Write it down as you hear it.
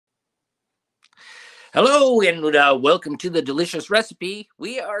Hello and welcome to the delicious recipe.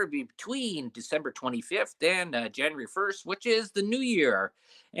 We are between December 25th and January 1st, which is the new year.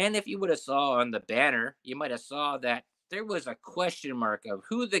 And if you would have saw on the banner, you might have saw that there was a question mark of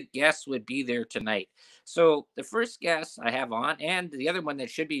who the guests would be there tonight. So the first guest I have on, and the other one that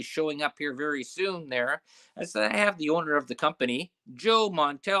should be showing up here very soon there, is that I have the owner of the company, Joe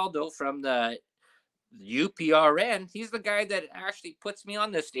Montaldo from the UPRN. He's the guy that actually puts me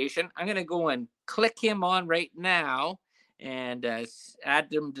on this station. I'm going to go and click him on right now and add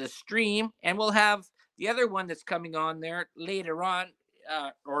them to stream. And we'll have the other one that's coming on there later on,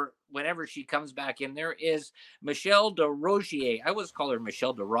 or whenever she comes back in there, is Michelle de Rogier. I always call her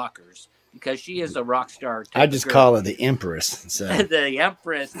Michelle de Rockers because she is a rock star type I of just girl. call her the Empress. So. The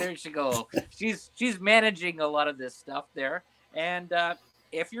Empress. There she go. She's managing a lot of this stuff there. And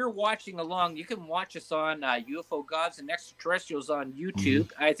if you're watching along, you can watch us on UFO Gods and Extraterrestrials on YouTube.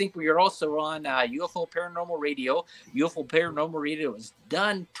 Mm-hmm. I think we are also on UFO Paranormal Radio. UFO Paranormal Radio is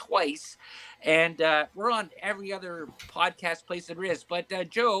done twice. And we're on every other podcast place there is. But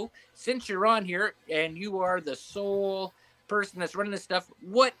Joe, since you're on here and you are the sole person that's running this stuff,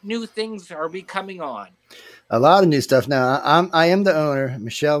 what new things are we coming on? A lot of new stuff. Now, I am the owner.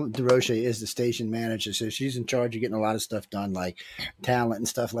 Michelle de Roche is the station manager, so she's in charge of getting a lot of stuff done, like talent and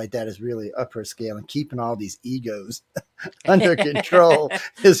stuff like that is really up her scale, and keeping all these egos under control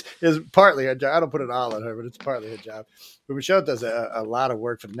is partly her job. I don't put it all on her, but it's partly her job. But Michelle does a lot of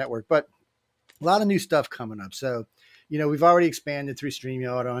work for the network, but a lot of new stuff coming up. So, we've already expanded through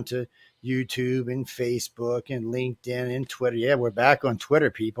StreamYard onto YouTube and Facebook and LinkedIn and Twitter. Yeah, we're back on Twitter,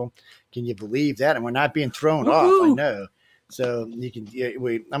 people. Can you believe that? And we're not being thrown off. I know. So you can.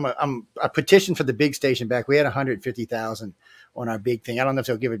 I petitioned for the big station back. We had 150,000 on our big thing. I don't know if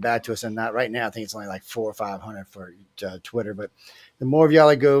they'll give it back to us or not. Right now, I think it's only like 400 or 500 for Twitter. But the more of y'all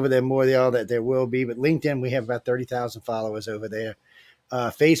that go over there, the more of y'all that there will be. But LinkedIn, we have about 30,000 followers over there.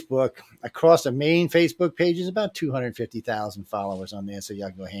 Facebook, across the main Facebook page, is about 250,000 followers on there. So y'all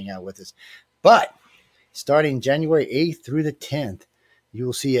go hang out with us. But starting January 8th through the 10th, you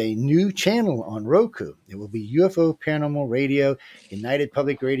will see a new channel on Roku. It will be UFO Paranormal Radio, United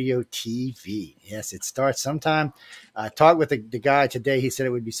Public Radio TV. Yes, it starts sometime. I talked with the guy today. He said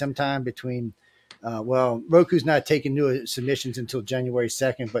it would be sometime between, Roku's not taking new submissions until January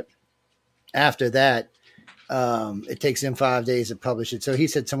 2nd. But after that, it takes them 5 days to publish it. So he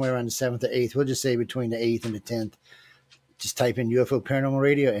said somewhere around the 7th or 8th. We'll just say between the 8th and the 10th. Just type in UFO Paranormal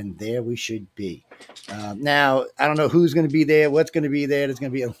Radio, and there we should be. Now, I don't know who's going to be there, what's going to be there. There's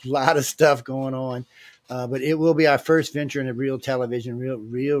going to be a lot of stuff going on. But it will be our first venture into real television,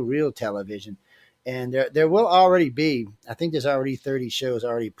 real television. And there will already be, I think there's already 30 shows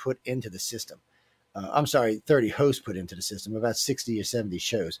already put into the system. 30 hosts put into the system, about 60 or 70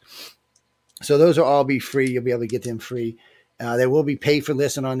 shows. So those will all be free. You'll be able to get them free. There will be pay for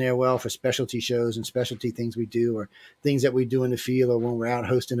listen on there, for specialty shows and specialty things we do, or things that we do in the field, or when we're out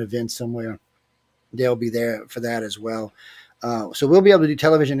hosting events somewhere. They'll be there for that as well. So we'll be able to do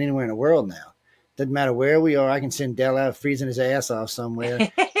television anywhere in the world now. Doesn't matter where we are. I can send Dell out freezing his ass off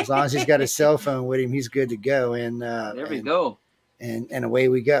somewhere. As long as he's got his cell phone with him, he's good to go. And there we go. And away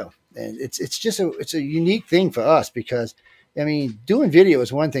we go. And it's a unique thing for us because, I mean, doing video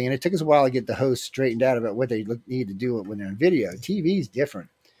is one thing, and it took us a while to get the hosts straightened out about what they need to do when they're in video. TV is different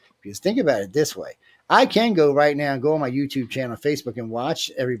because think about it this way. I can go right now and go on my YouTube channel, Facebook, and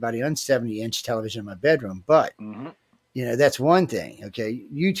watch everybody on 70-inch television in my bedroom. But, that's one thing, okay?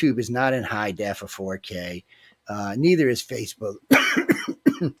 YouTube is not in high def or 4K. Neither is Facebook.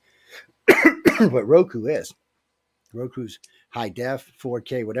 But Roku is. Roku's high def,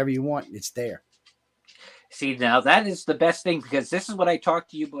 4K, whatever you want, it's there. See, now that is the best thing because this is what I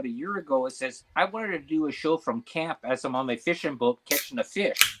talked to you about a year ago. It says, I wanted to do a show from camp as I'm on my fishing boat catching a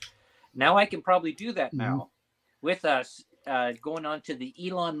fish. Now I can probably do that now with us going on to the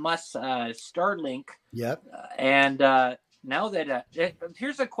Elon Musk Starlink. Yep. And now that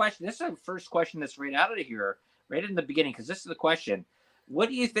here's a question. This is the first question that's right out of here, right in the beginning, because this is the question. What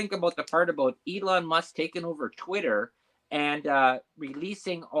do you think about the part about Elon Musk taking over Twitter and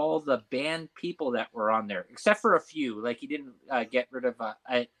releasing all the banned people that were on there, except for a few? Like he didn't get rid of.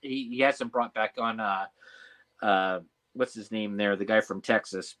 He hasn't brought back on. What's his name there? The guy from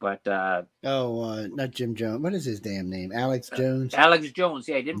Texas, but not Jim Jones. What is his damn name? Alex Jones. Alex Jones.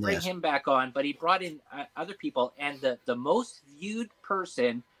 Yeah, he didn't bring him back on, but he brought in other people. And the most viewed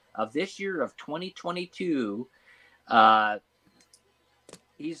person of this year of 2022.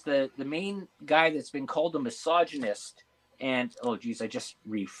 He's the main guy that's been called a misogynist. And, oh, geez, I just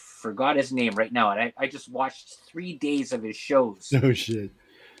forgot his name right now. And I just watched 3 days of his shows. Oh, shit.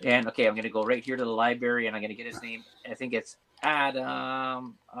 And okay, I'm going to go right here to the library, and I'm going to get his name. I think it's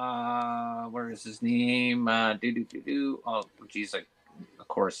Adam. Where is his name? Oh, geez, of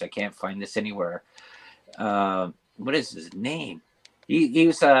course I can't find this anywhere. What is his name? He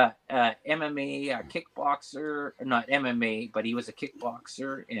was a MMA kickboxer, not MMA, but he was a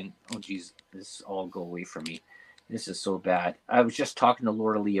kickboxer. And oh geez, this all go away from me. This is so bad. I was just talking to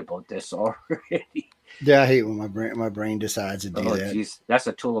Laura Lee about this already. Yeah, I hate when my brain decides to do Oh that. geez, that's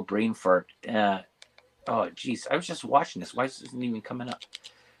a total brain fart. Oh geez, I was just watching this. Why is this even coming up?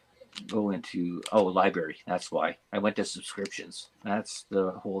 Go into library. That's why I went to subscriptions. That's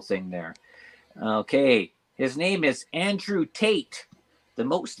the whole thing there. Okay, his name is Andrew Tate, the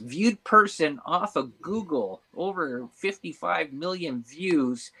most viewed person off of Google, over 55 million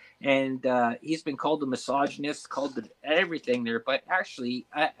views, and he's been called a misogynist, called everything there. But actually,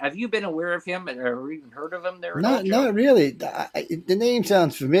 have you been aware of him or even heard of him there? Not really. The name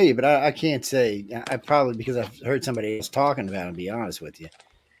sounds familiar, but I can't say. I probably because I've heard somebody else talking about him. To be honest with you,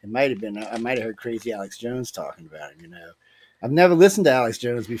 it might have been. I might have heard Crazy Alex Jones talking about him. I've never listened to Alex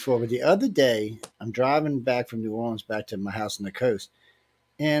Jones before, but the other day I'm driving back from New Orleans back to my house on the coast,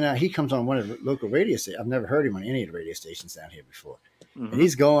 and he comes on one of the local radio stations. I've never heard him on any of the radio stations down here before. Mm-hmm. And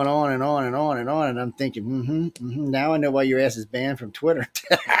he's going on and on and on and on, and I'm thinking, now I know why your ass is banned from Twitter.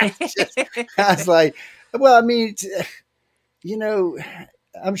 I was like, well, I mean,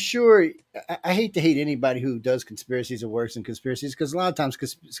 I'm sure I hate to hate anybody who does conspiracies or works in conspiracies because a lot of times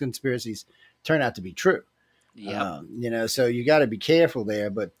conspiracies turn out to be true. Yeah. So you got to be careful there.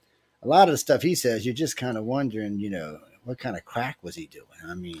 But a lot of the stuff he says, you're just kind of wondering, what kind of crack was he doing?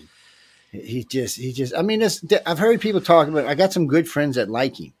 I mean, I mean, I've heard people talk about, I got some good friends that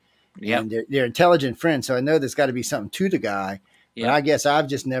like him. Yeah. And they're intelligent friends. So I know there's got to be something to the guy. But I guess I've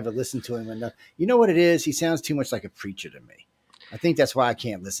just never listened to him enough. You know what it is? He sounds too much like a preacher to me. I think that's why I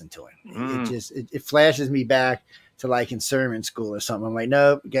can't listen to him. It flashes me back to like in sermon school or something. I'm like,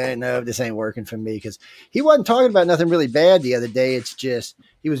 no, this ain't working for me because he wasn't talking about nothing really bad the other day. It's just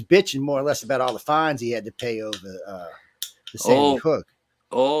he was bitching more or less about all the fines he had to pay over the Sandy Hook.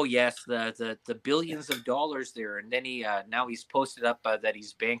 Oh yes, the billions of dollars there, and then he now he's posted up that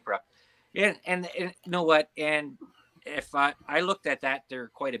he's bankrupt. And you know what? And if I looked at that there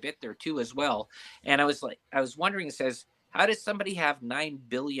quite a bit there too as well, and I was wondering, it says, how does somebody have $9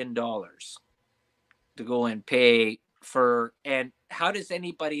 billion to go and pay for? And how does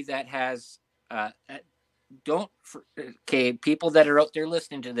anybody that has people that are out there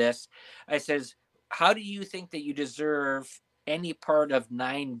listening to this, I says, how do you think that you deserve any part of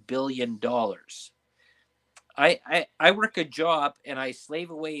 $9 billion? I work a job and I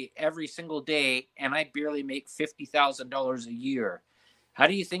slave away every single day and I barely make $50,000 a year. How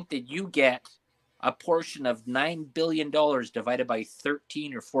do you think that you get a portion of $9 billion divided by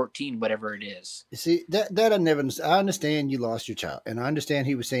 13 or 14, whatever it is? You see, that I understand you lost your child, and I understand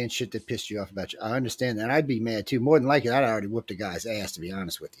he was saying shit that pissed you off about you. I understand that. I'd be mad too. More than likely, I'd already whooped a guy's ass, to be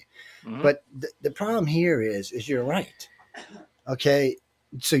honest with you. Mm-hmm. But the problem here is you're right. Okay.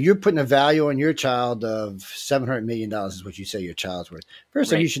 So you're putting a value on your child of $700 million is what you say your child's worth.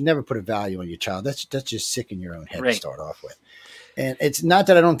 First of all, you should never put a value on your child. That's just sick in your own head to start off with. And it's not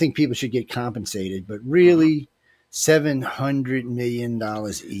that I don't think people should get compensated, but really $700 million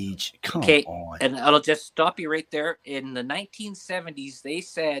each. Come on. And I'll just stop you right there. In the 1970s, they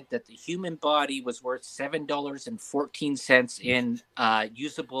said that the human body was worth $7.14 in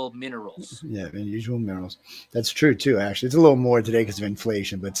usable minerals. Yeah, in usable minerals. That's true, too, actually. It's a little more today because of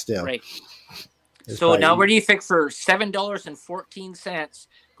inflation, but still. Right. So now where do you think for $7.14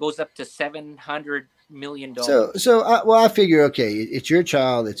 goes up to $700 million? I figure, okay, it's your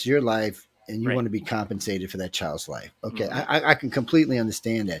child, it's your life, and you want to be compensated for that child's life. Okay, mm-hmm. I can completely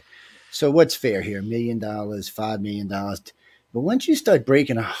understand that. So what's fair here? $1 million, $5 million. But once you start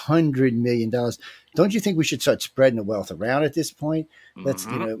breaking $100 million, don't you think we should start spreading the wealth around at this point?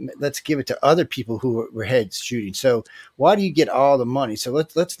 Mm-hmm. Let's give it to other people who were head shooting. So why do you get all the money? So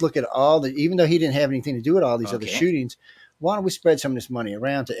let's look at all even though he didn't have anything to do with all these other shootings, why don't we spread some of this money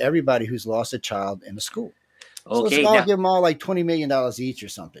around to everybody who's lost a child in a school? So let's all give them all like $20 million each or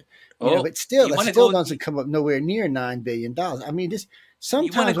something. But still, that still doesn't come up nowhere near $9 billion. I mean,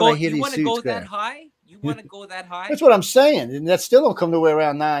 sometimes when I hear these suits, you want to go that high? You want to go that high? That's what I'm saying, and that still don't come nowhere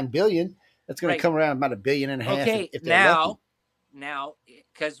around $9 billion. That's going to come around about $1.5 billion. Okay, if now,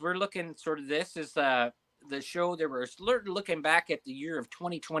 because we're looking sort of this is the show that we're looking back at the year of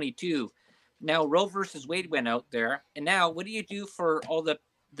 2022. Now Roe versus Wade went out there, and now what do you do for all the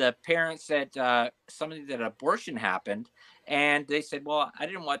parents that something that abortion happened, and they said, well, I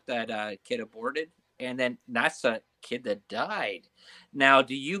didn't want that kid aborted, and then that's a kid that died. Now,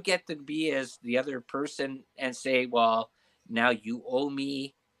 do you get to be as the other person and say, well, now you owe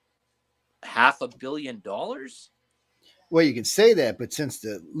me $500 million? Well, you can say that, but since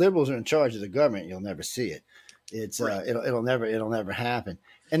the liberals are in charge of the government, you'll never see it. It's Right. it'll never happen.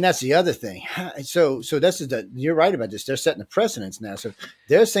 And that's the other thing. So this is you're right about this. They're setting the precedents now. So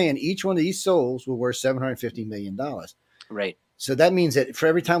they're saying each one of these souls will worth $750 million. Right. So that means that for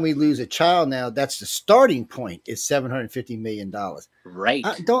every time we lose a child now, that's the starting point is $750 million. Right.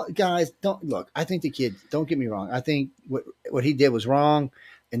 Don't look. I think the kid. Don't get me wrong. I think what he did was wrong,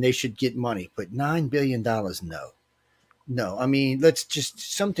 and they should get money. But $9 billion, no. I mean,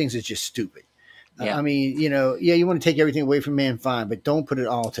 some things are just stupid. Yeah. I mean, you want to take everything away from man, fine, but don't put it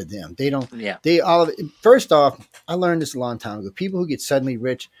all to them. They don't. Yeah. All of it. First off, I learned this a long time ago. People who get suddenly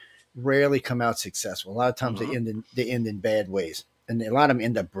rich rarely come out successful. A lot of times they end in bad ways, and a lot of them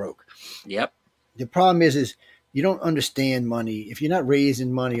end up broke. Yep. The problem is you don't understand money. If you're not raised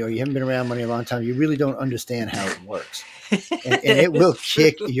in money or you haven't been around money a long time, you really don't understand how it works, and it will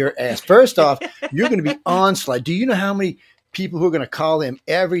kick your ass. First off, you're going to be onslaught. Do you know how many people who are going to call him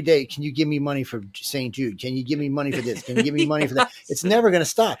every day? Can you give me money for St. Jude? Can you give me money for this? Can you give me money for that? It's never going to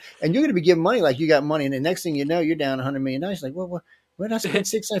stop. And you're going to be giving money like you got money. And the next thing you know, you're down $100 million. Like, well, where did I spend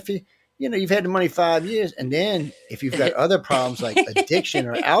 $650? You've had the money 5 years. And then if you've got other problems like addiction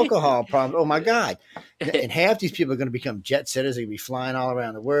or alcohol problems, oh my God. And half these people are going to become jet setters. They're going to be flying all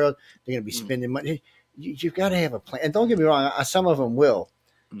around the world. They're going to be spending money. You've got to have a plan. And don't get me wrong, some of them will.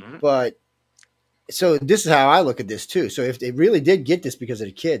 Mm-hmm. But so this is how I look at this too. So if they really did get this because of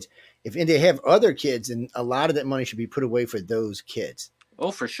the kids, if they have other kids, and a lot of that money should be put away for those kids.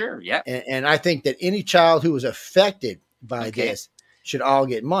 Oh, for sure. Yeah. And I think that any child who was affected by this should all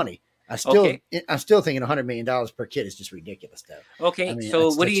get money. I'm still thinking $100 million per kid is just ridiculous, though. Okay. I mean,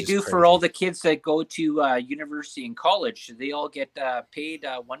 so what do you do for all the kids that go to university and college? Should they all get paid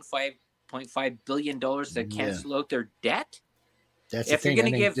 $1.5 billion to cancel out their debt? That's if you're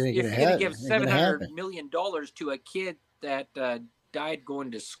going to give $700 million to a kid that died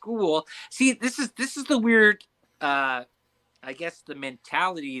going to school, see, this is the weird, I guess, the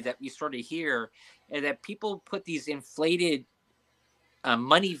mentality that we sort of hear, and that people put these inflated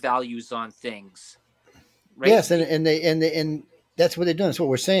money values on things. Right? Yes, and that's what they're doing. That's what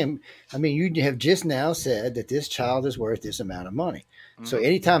we're saying. I mean, you have just now said that this child is worth this amount of money. Mm-hmm. So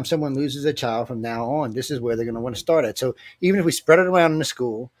anytime someone loses a child from now on, this is where they're going to want to start at. So even if we spread it around in the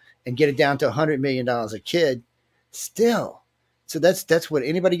school and get it down to $100 million a kid, still. So that's what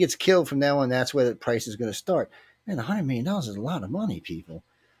anybody gets killed from now on. That's where the price is going to start. Man, $100 million is a lot of money, people.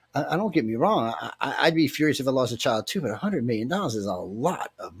 I don't get me wrong. I'd be furious if I lost a child too, but $100 million is a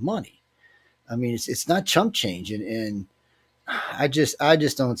lot of money. I mean, it's not chump change, and I just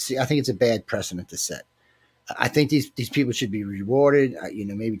don't see. I think it's a bad precedent to set. I think these people should be rewarded.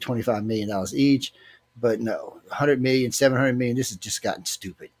 Maybe $25 million each, but no, $100 million, $700 million. This has just gotten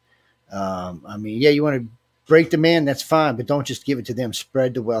stupid. I mean, yeah, you want to break the man, that's fine, but don't just give it to them.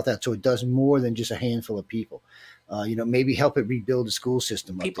 Spread the wealth out so it does more than just a handful of people. Maybe help it rebuild the school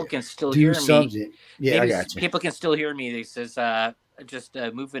system. People can still hear me. Yeah, maybe I got you. People can still hear me. They says, just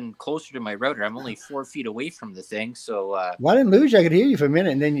moving closer to my router. I'm only 4 feet away from the thing. So well, I didn't lose you. I could hear you for a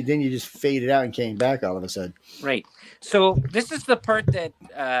minute, and then you just faded out and came back all of a sudden. Right. So this is the part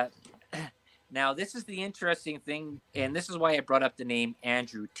that now this is the interesting thing, and this is why I brought up the name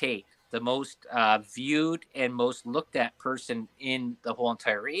Andrew Tate, the most viewed and most looked at person in the whole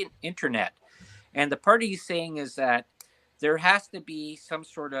entire internet. And the part he's saying is that there has to be some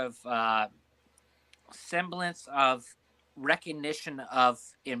sort of semblance of recognition of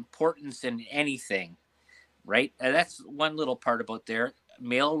importance in anything, right? And that's one little part about there.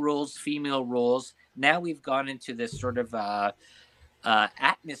 Male roles, female roles. Now we've gone into this sort of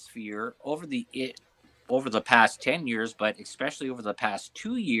atmosphere over the past 10 years, but especially over the past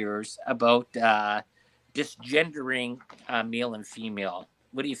 2 years about disgendering male and female.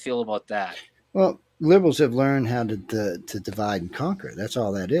 What do you feel about that? Well, liberals have learned how to divide and conquer. That's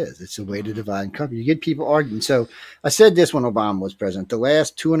all that is. It's a way to divide and conquer. You get people arguing. So I said this when Obama was president. The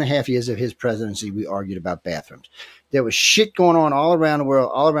last 2.5 years of his presidency, we argued about bathrooms. There was shit going on all around the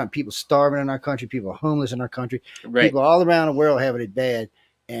world, all around people starving in our country, people homeless in our country, right. People all around the world having it bad.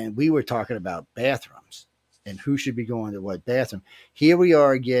 And we were talking about bathrooms and who should be going to what bathroom. Here we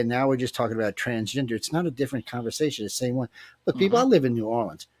are again. Now we're just talking about transgender. It's not a different conversation. It's the same one. But people, I live in New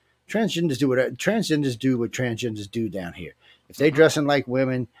Orleans. Transgenders do what transgenders do down here. If they dressing like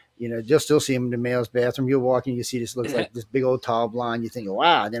women, you'll still see them in the male's bathroom. You'll walk in, you see this looks like this big old tall blonde. You think,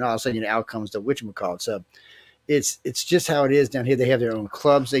 wow. And then all of a sudden, out comes the whatchamacallit. So it's just how it is down here. They have their own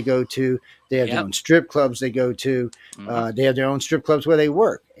clubs they go to. They have their Yep. own strip clubs they go to. Mhm. They have their own strip clubs where they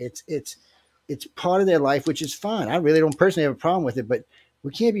work. It's part of their life, which is fine. I really don't personally have a problem with it, but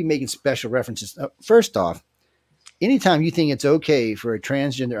we can't be making special references. First off, anytime you think it's okay for a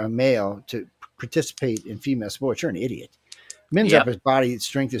transgender, a male, to participate in female sports, you're an idiot. Men's Yep. upper body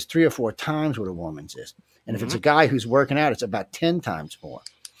strength is 3 or 4 times what a woman's is. And if it's a Mhm. guy who's working out, it's about 10 times more.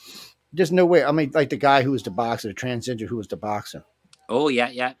 There's no way. I mean, like the guy who was the boxer, the transgender who was the boxer. Oh yeah,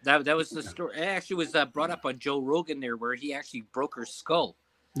 yeah. That was the story. It actually was brought up on Joe Rogan there, where he actually broke her skull.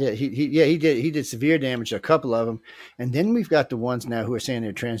 Yeah, he did severe damage to a couple of them, and then we've got the ones now who are saying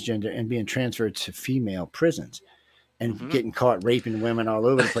they're transgender and being transferred to female prisons and Mhm. getting caught raping women all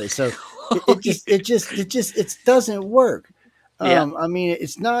over the place. So Oh, it doesn't work. yeah. I mean,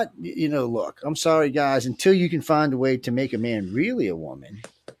 it's not. Look, I'm sorry, guys. Until you can find a way to make a man really a woman,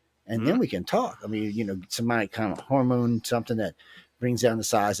 and then Mhm. we can talk. I mean, some kind of hormone, something that brings down the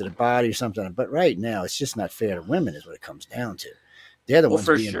size of the body or something. But right now, it's just not fair to women, is what it comes down to. They're the Oh, ones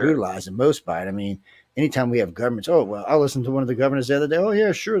for being sure. brutalized the most by it. I mean, anytime we have governments, oh well, I listened to one of the governors the other day. Oh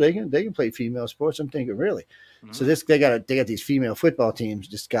yeah, sure, they can play female sports. I'm thinking, really? So Mhm. they got these female football teams.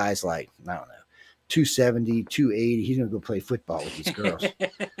 This guy's like, I don't know, 270, 280. He's gonna go play football with these girls.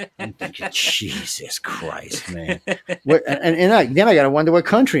 I'm thinking, Jesus Christ, man. Then I got to wonder what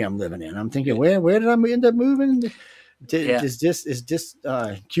country I'm living in. I'm thinking, where did I end up moving? Yeah. Is this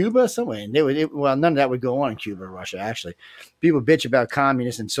Cuba somewhere? And well, none of that would go on in Cuba or Russia. Actually, people bitch about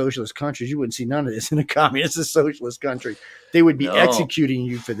communist and socialist countries. You wouldn't see none of this in a communist and socialist country. They would be No. executing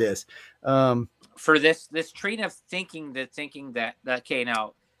you for this. For this train of thinking that okay,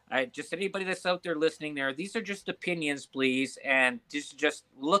 now just anybody that's out there listening there, these are just opinions, please, and just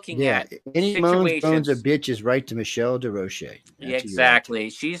looking Yeah, at any moans, bones, or situations. bitches, right to Michelle DeRoche. Yeah,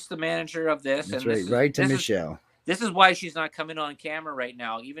 exactly. She's the manager of this, That's and right, right to Michelle. this is why she's not coming on camera right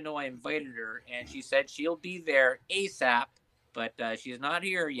now, even though I invited her, and she said she'll be there ASAP, but she's not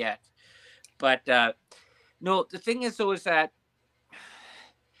here yet. But no, the thing is, though, is that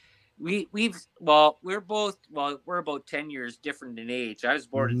we're about 10 years different in age. I was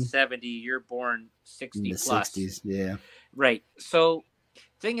born in 70. You're born 60 in the plus. 60s. Yeah, right. So,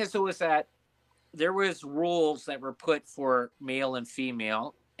 thing is, though, is that there was rules that were put for male and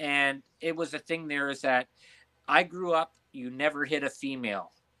female, and it was a thing. There is that I grew up, you never hit a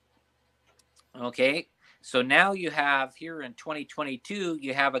female. Okay. So now you have here in 2022,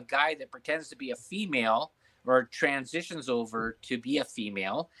 you have a guy that pretends to be a female or transitions over to be a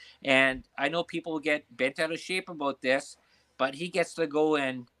female. And I know people get bent out of shape about this, but he gets to go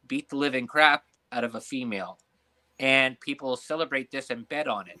and beat the living crap out of a female. And people celebrate this and bet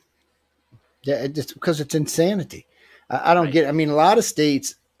on it. Yeah, just because it's insanity. I don't get it. I mean, a lot of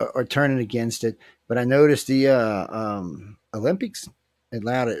states are turning against it, but I noticed the Olympics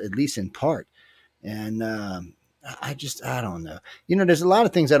allowed it, at least in part. And I don't know. There's a lot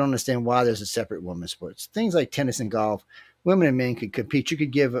of things I don't understand why there's a separate women's sports. Things like tennis and golf, women and men could compete. You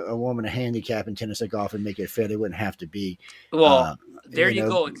could give a woman a handicap in tennis or golf and make it fair. They wouldn't have to be. Well, there you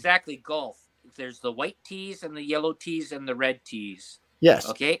go. Exactly. Golf. There's the white tees and the yellow tees and the red tees. Yes.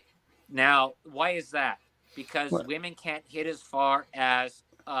 Okay. Now, why is that? Because women can't hit as far as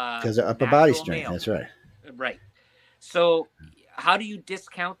because of upper body strength. Male. That's right. Right. So, how do you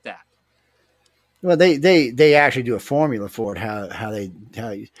discount that? Well, they actually do a formula for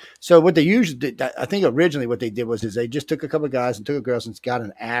it. So what they usually did, I think originally what they did was they just took a couple of guys and took a girls and got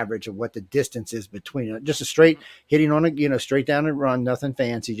an average of what the distance is between just a straight hitting on a straight down and run, nothing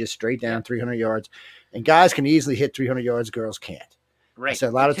fancy, just straight down 300 yards, and guys can easily hit 300 yards, girls can't. Right. So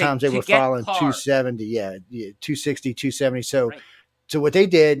a lot of times they were falling 270, 260, 270. So what they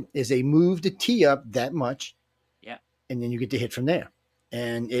did is they moved the tee up that much, and then you get to hit from there.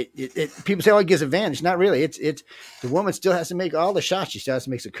 And it people say, oh, it gives advantage. Not really. It's the woman still has to make all the shots. She still has to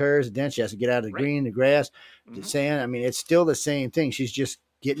make the curves, the dents. She has to get out of the green, the grass, the sand. I mean, it's still the same thing. She's just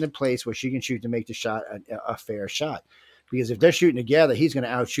getting a place where she can shoot to make the shot a fair shot. Because if they're shooting together, he's going to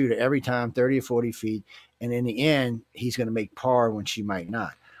outshoot her every time, 30 or 40 feet. And in the end, he's going to make par when she might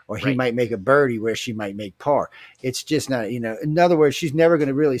not. Or he might make a birdie where she might make par. It's just not, in other words, she's never going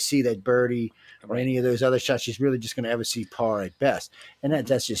to really see that birdie or any of those other shots. She's really just going to ever see par at best. And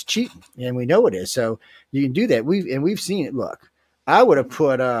that's just cheating. And we know it is. So you can do that. We've seen it. Look, I would have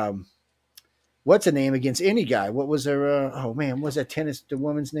put, what's her name against any guy? What was her, what was that the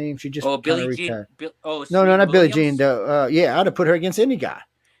woman's name? She just Billie Jean. No, not Billie Jean. I'd have put her against any guy.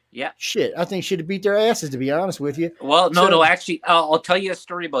 Yeah. Shit, I think she'd have beat their asses, to be honest with you. Well, no, So, no. Actually, I'll tell you a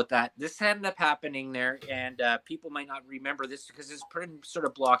story about that. This ended up happening there, and people might not remember this because it's pretty sort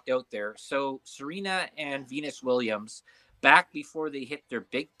of blocked out there. So Serena and Venus Williams, back before they hit their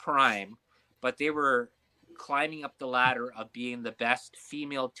big prime, but they were climbing up the ladder of being the best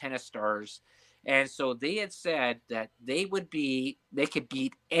female tennis stars, and so they had said that they could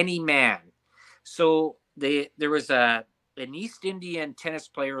beat any man. So there was an East Indian tennis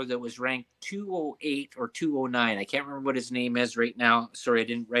player that was ranked 208 or 209. I can't remember what his name is right now. Sorry, I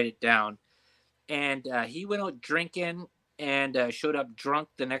didn't write it down. And he went out drinking and showed up drunk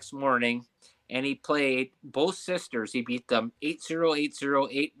the next morning. And he played both sisters. He beat them 8-0,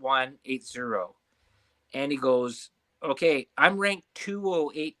 8-0, 8-1, 8-0. And he goes, okay, I'm ranked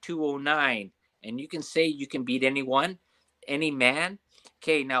 208, 209. And you can say you can beat anyone, any man.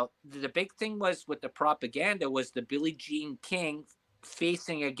 Okay, now the big thing was with the propaganda was the Billie Jean King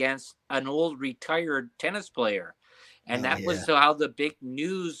facing against an old retired tennis player. And oh that yeah. was how the big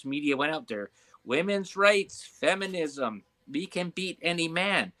news media went out there. Women's rights, feminism, we can beat any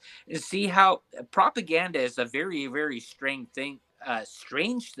man. And see how propaganda is a very, very strange thing,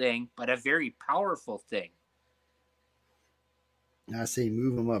 but a very powerful thing. I say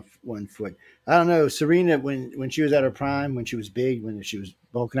move him up 1 foot. I don't know. Serena, when she was at her prime, when she was big, when she was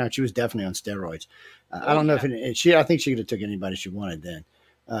bulking out, she was definitely on steroids. I Oh don't know yeah, if she. I think she could have took anybody she wanted then,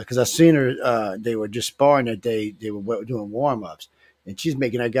 because I seen her. They were just sparring that day. They were doing warm ups, and she's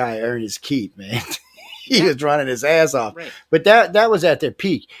making that guy earn his keep, man. He yeah, was running his ass off. right, But that was at their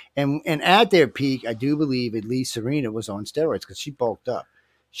peak, and at their peak, I do believe at least Serena was on steroids because she bulked up.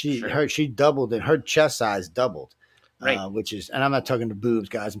 sure, She doubled it. Her chest size doubled, right, which is, and I'm not talking to boobs,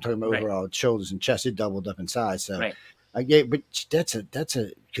 guys. I'm talking about right, overall shoulders and chest. It doubled up in size. So right. I get, but that's a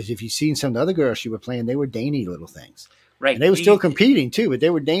because if you've seen some of the other girls she were playing, they were dainty little things, and Right. they were still competing too, but they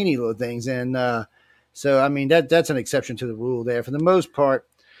were dainty little things. And so I mean that's an exception to the rule there. For the most part,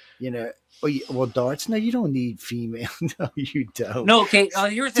 you know. Well, darts. No, you don't need female. No, you don't. No, okay.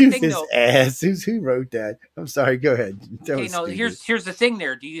 Here's the thing, Doofus though. ass. Who wrote that? I'm sorry. Go ahead. That Okay, was no. stupid. Here's the thing.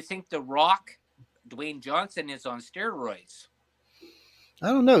 There. Do you think The Rock, Dwayne Johnson, is on steroids? I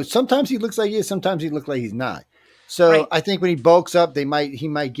don't know. Sometimes he looks like he is. Sometimes he looks like he's not. So Right. I think when he bulks up, he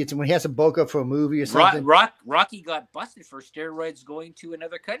might get some. When he has to bulk up for a movie or something. Rocky got busted for steroids going to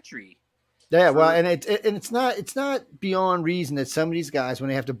another country. Yeah, well, For and it's not beyond reason that some of these guys, when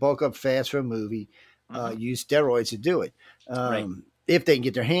they have to bulk up fast for a movie, use steroids to do it. Right. If they can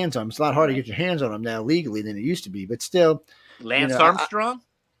get their hands on them, it's a lot harder to Right. get your hands on them now legally than it used to be. But still, Lance Armstrong.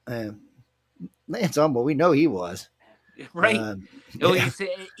 Lance Armstrong, we know he was. Right. Oh, Yeah, he's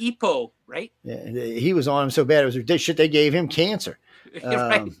EPO, right? yeah, he was on him so bad it was ridiculous. Shit, they gave him cancer.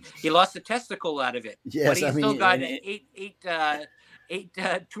 Right. He lost a testicle out of it. Yes, But he I still mean, got and eight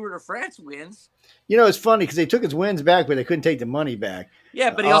Tour de France wins. you know, it's funny because they took his wins back, but they couldn't take the money back.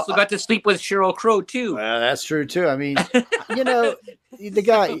 Yeah, but he also got to sleep with Sheryl Crow too. Well, that's true too. I mean, you know, the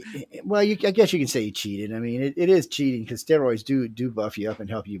guy. Well, I guess you can say he cheated. I mean, it is cheating because steroids do buff you up and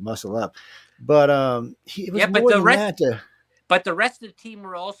help you muscle up. But it was Yeah, but more the than rest- that. But the rest of the team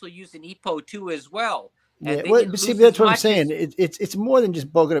were also using EPO too as well. And Yeah, they well, didn't but see, lose that's as what I'm much saying. as- It's more than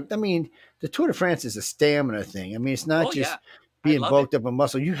just bulking up. I mean, the Tour de France is a stamina thing. I mean, it's not Oh, just yeah. I being love bulked up a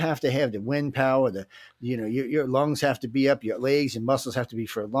muscle. You have to have the wind power. Your lungs have to be up. Your legs and muscles have to be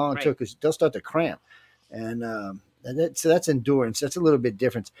for a long Right. time because they'll start to cramp. And so that's endurance. That's a little bit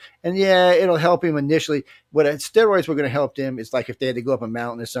different. And yeah, it'll help him initially. What steroids were going to help them is like if they had to go up a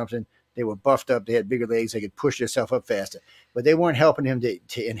mountain or something. They were buffed up. They had bigger legs. They could push themselves up faster. But they weren't helping him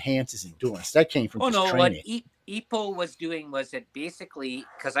to enhance his endurance. That came from Oh just no, what training. EPO was doing was it basically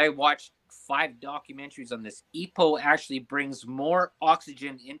because I watched 5 documentaries on this. EPO actually brings more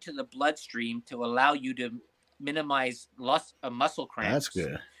oxygen into the bloodstream to allow you to minimize muscle cramps. That's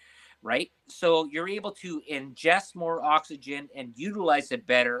good. Right? So you're able to ingest more oxygen and utilize it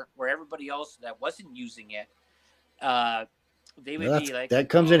better, where everybody else that wasn't using it, they would be like, that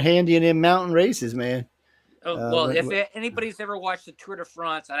comes in handy in them mountain races, man. Oh, well, if anybody's ever watched the Tour de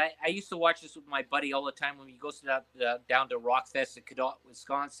France, and I used to watch this with my buddy all the time when we go down to Rockfest in Cadott,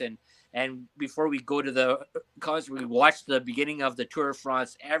 Wisconsin, and before we go to the concert, we watch the beginning of the Tour de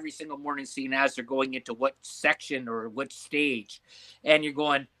France every single morning, seeing as they're going into what section or what stage, and you're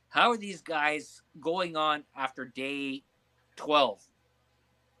going, how are these guys going on after day 12?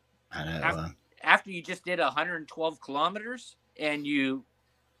 I know. After you just did 112 kilometers and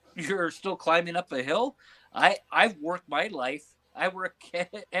you're still climbing up a hill. I've worked my life. I work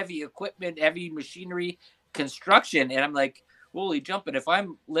heavy equipment, heavy machinery, construction, and I'm like, holy jumping! If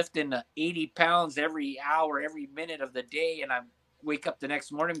I'm lifting 80 pounds every hour, every minute of the day, and I'm wake up the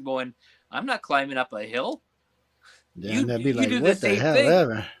next morning going, I'm not climbing up a hill. Yeah, and they'd be You like, do the "What the same hell thing.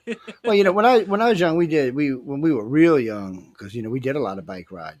 ever?" Well, when I was young, when we were real young, because we did a lot of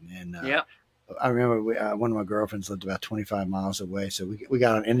bike riding, and Yeah. I remember one of my girlfriends lived about 25 miles away, so we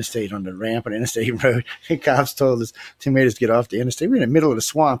got on interstate on the ramp on Interstate Road. And cops told us to made us get off the interstate. We were in the middle of the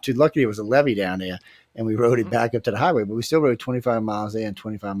swamp too. Luckily, it was a levee down there, and we rode it Mhm. back up to the highway. But we still rode 25 miles there and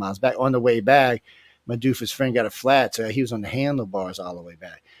 25 miles back. On the way back, my doofus friend got a flat, so he was on the handlebars all the way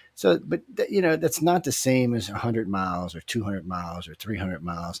back. So, but that's not the same as 100 miles or 200 miles or 300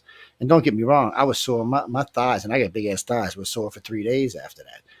 miles. And don't get me wrong, I was sore. My thighs, and I got big ass thighs, was sore for 3 days after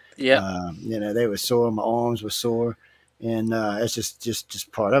that. Yeah. They were sore. My arms were sore, and it's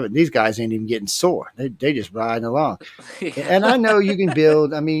just part of it. These guys ain't even getting sore. They just riding along. And I know you can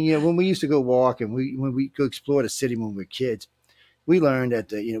build. I mean, when we used to go walk and when we go explore the city when we were kids, we learned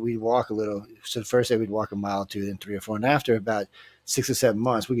that we'd walk a little. So the first day we'd walk a mile or two, then 3 or 4, and after about 6 or 7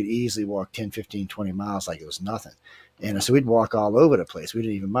 months, we could easily walk 10, 15, 20 miles like it was nothing. And so we'd walk all over the place. We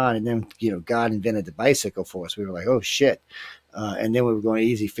didn't even mind. And then, God invented the bicycle for us. We were like, oh, shit. And then we were going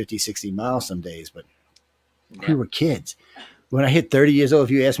easy 50, 60 miles some days. But we were kids. When I hit 30 years old,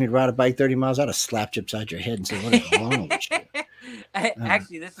 if you asked me to ride a bike 30 miles, I'd have slapped you upside your head and said, what is wrong with you?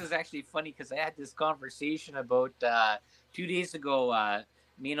 Actually, this is actually funny because I had this conversation about 2 days ago.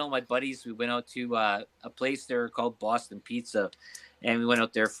 Me and all my buddies, we went out to a place there called Boston Pizza, and we went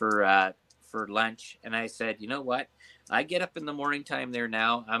out there for lunch. And I said, you know what? I get up in the morning time there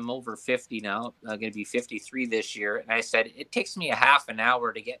now. I'm over 50 now. I'm going to be 53 this year. And I said, it takes me a half an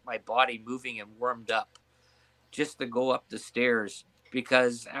hour to get my body moving and warmed up just to go up the stairs.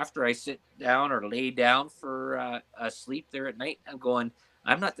 Because after I sit down or lay down for a sleep there at night, I'm going,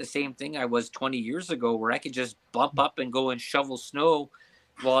 I'm not the same thing I was 20 years ago where I could just bump up and go and shovel snow.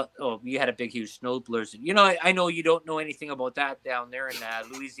 Well, you had a big, huge snow blizzard. I know you don't know anything about that down there in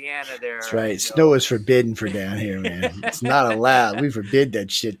Louisiana That's there, right. Snow Joe. is forbidden for down here, man. It's not allowed. We forbid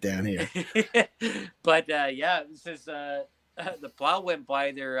that shit down here. But yeah, this is the plow went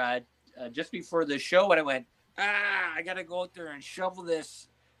by there just before the show, and I went, I gotta go out there and shovel this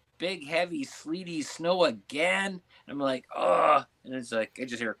big, heavy, sleety snow again. And I'm like, oh, and it's like I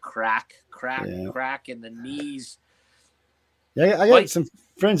just hear crack, crack, Yeah. crack in the knees. Yeah, I got some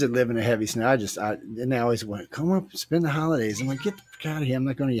friends that live in the heavy snow. And they always want come up, spend the holidays. I'm like, get the fuck out of here. I'm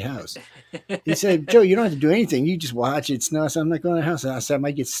not going to your house. He said, Joe, you don't have to do anything. You just watch it snow. I said, I'm not going to the house. I said, I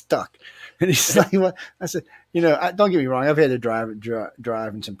might get stuck. And he's like, what? I said, don't get me wrong. I've had to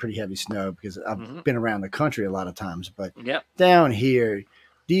drive in some pretty heavy snow because I've been around the country a lot of times. But down here,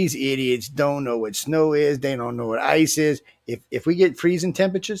 these idiots don't know what snow is. They don't know what ice is. If we get freezing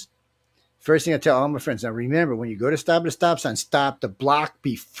temperatures, first thing I tell all my friends, now remember, when you go to stop at a stop sign, stop the block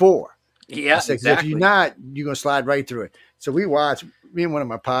before. Yeah, I said, exactly. if you're not, you're going to slide right through it. So we watched, me and one of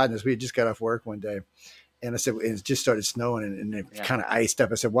my partners, we had just got off work one day. And I said, it just started snowing and it kind of iced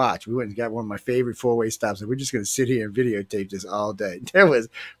up. I said, watch. We went and got one of my favorite four-way stops. And we're just going to sit here and videotape this all day. There was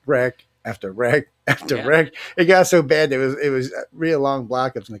wreck after wreck after wreck. It got so bad that it was real long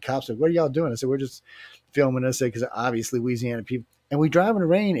block-ups. And the cops said, what are y'all doing? I said, we're just filming this because obviously Louisiana people. And we drive in the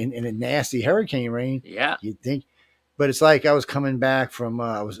rain in a nasty hurricane rain. Yeah. You'd think. But it's like I was coming back from,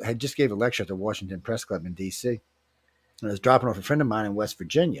 I just gave a lecture at the Washington Press Club in D.C. And I was dropping off a friend of mine in West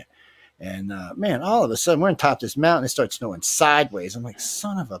Virginia. And, man, all of a sudden, we're on top of this mountain. It starts snowing sideways. I'm like,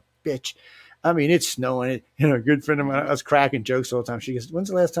 son of a bitch. I mean, it's snowing. A good friend of mine, I was cracking jokes all the time. She goes, when's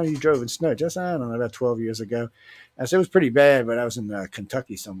the last time you drove in snow? Just, I don't know, about 12 years ago. I said, it was pretty bad, but I was in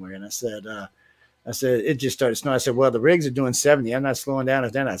Kentucky somewhere. And I said, it just started snowing. I said, well, the rigs are doing 70. I'm not slowing down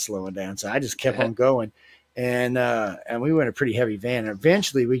if they're not slowing down. So I just kept on going. And we were in a pretty heavy van. And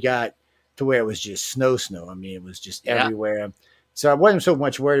eventually we got to where it was just snow. I mean, it was just everywhere. So I wasn't so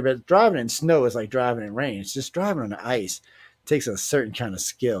much worried about driving in snow is like driving in rain. It's just driving on the ice. It takes a certain kind of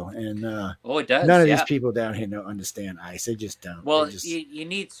skill. And it does. None of these people down here don't understand ice. They just don't. Well, you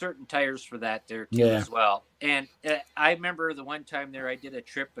need certain tires for that there too as well. And I remember the one time there I did a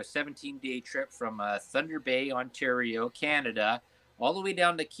 17-day trip from Thunder Bay, Ontario, Canada, all the way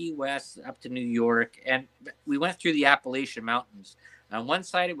down to Key West up to New York. And we went through the Appalachian Mountains. On one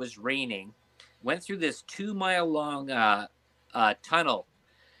side it was raining. Went through this 2-mile long tunnel,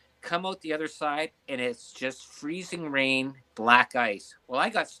 come out the other side, and it's just freezing rain, black ice. Well, I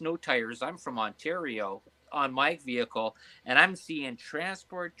got snow tires. I'm from Ontario on my vehicle, and I'm seeing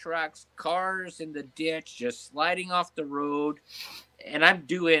transport trucks, cars in the ditch, just sliding off the road, and I'm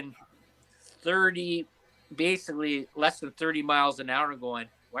doing 30, basically less than 30 miles an hour going,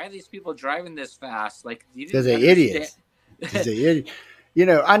 why are these people driving this fast? Like, because they're idiots. Because they're idiots.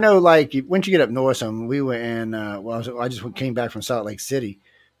 I know, like, once you get up north, we were in, I just came back from Salt Lake City.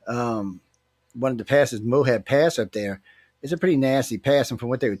 Um, One of the passes, Moab Pass up there, is a pretty nasty pass. And from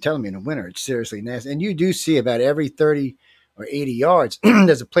what they were telling me in the winter, it's seriously nasty. And you do see about every 30 or 80 yards,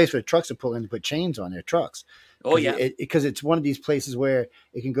 there's a place where trucks are pulling to put chains on their trucks. Oh yeah. Because it's one of these places where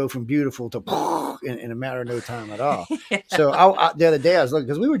it can go from beautiful to in a matter of no time at all. So the other day I was looking,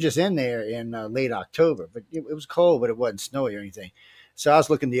 because we were just in there in late October, but it was cold, but it wasn't snowy or anything. So I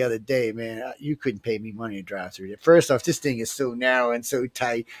was looking the other day, man. You couldn't pay me money to drive through there. First off, this thing is so narrow and so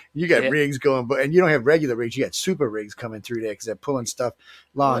tight. You got rigs going, and you don't have regular rigs. You got super rigs coming through there because they're pulling stuff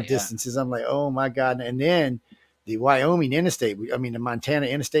long distances. I'm like, oh my god! And then the Wyoming interstate, the Montana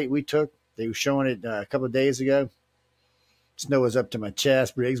interstate we took. They were showing it a couple of days ago. Snow was up to my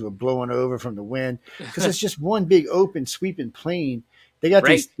chest. Rigs were blowing over from the wind because it's just one big open sweeping plain. They got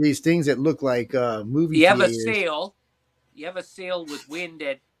these things that look like movie theaters. You have a sail with wind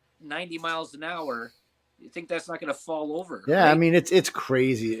at 90 miles an hour. You think that's not going to fall over? Yeah, right? I mean, it's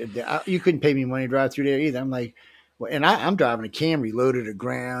crazy. You couldn't pay me money to drive through there either. I'm like, well, and I'm driving a Camry loaded to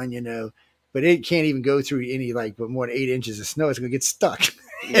ground, but it can't even go through any but more than 8 inches of snow. It's going to get stuck.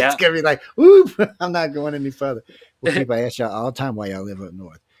 Yeah. It's going to be like, whoop, I'm not going any further. Well, people ask y'all all the time why y'all live up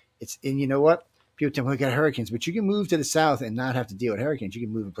north. And you know what? People tell me we got hurricanes, but you can move to the south and not have to deal with hurricanes. You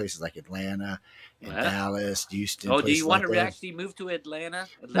can move to places like Atlanta and Dallas, Houston. Oh, do you want to actually move to Atlanta?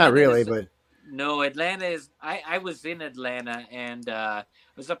 Not really, but no, Atlanta is. I was in Atlanta, and I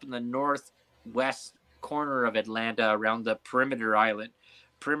was up in the northwest corner of Atlanta, around the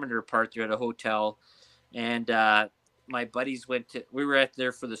perimeter part there at a hotel, and my buddies we were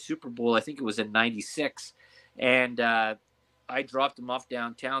there for the Super Bowl. I think it was in '96, and I dropped them off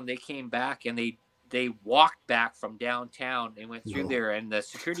downtown. They came back and they walked back from downtown and went through there, and the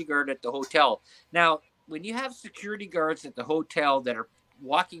security guard at the hotel. Now, when you have security guards at the hotel that are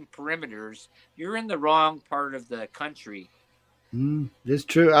walking perimeters, you're in the wrong part of the country. It's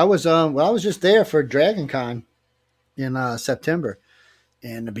true. I was I was just there for Dragon Con in September,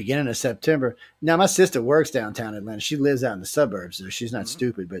 in the beginning of September. Now my sister works downtown Atlanta. She lives out in the suburbs, so she's not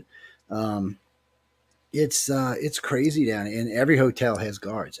stupid, but it's crazy down here, and every hotel has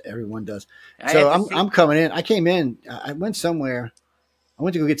guards. Everyone does. So I'm coming in. I came in. I went somewhere. I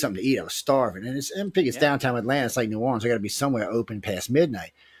went to go get something to eat. I was starving, and it's downtown Atlanta. It's like New Orleans. I got to be somewhere open past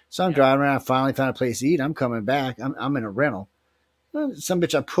midnight. So I'm driving around. I finally found a place to eat. I'm coming back. I'm in a rental. Some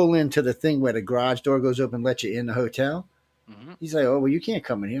bitch, I pull into the thing where the garage door goes open and let you in the hotel. Mm-hmm. He's like, "Oh, well, you can't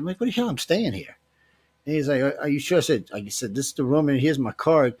come in here." I'm like, "What the hell? I'm staying here." And he's like, "Are you sure?" I said, "This is the room, and here's my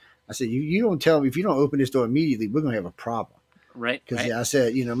card." I said, you don't tell me, if you don't open this door immediately, we're going to have a problem. Right. Because I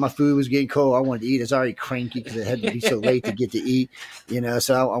said, my food was getting cold. I wanted to eat. It's already cranky because it had to be so late to get to eat,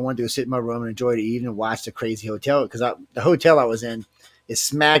 So I wanted to go sit in my room and enjoy the evening and watch the crazy hotel. Because the hotel I was in is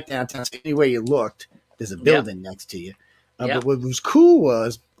smack downtown. So anywhere you looked, there's a building next to you. But what was cool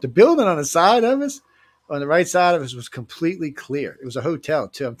was the building on the side of us, on the right side of us, was completely clear. It was a hotel,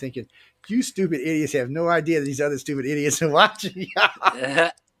 too. I'm thinking, you stupid idiots have no idea that these other stupid idiots are watching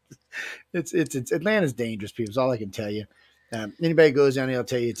y'all. It's Atlanta's dangerous, people. That's all I can tell you. Anybody goes down there, I'll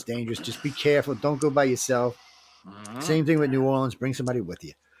tell you it's dangerous. Just be careful. Don't go by yourself. Same thing with New Orleans. Bring somebody with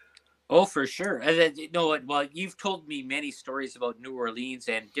you. Oh, for sure. Well, you've told me many stories about New Orleans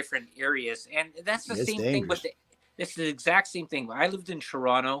and different areas, and that's the same thing with it's the exact same thing. I lived in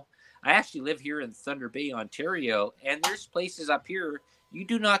Toronto. I actually live here in Thunder Bay, Ontario, and there's places up here you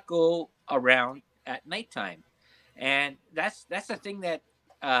do not go around at nighttime, and that's the thing that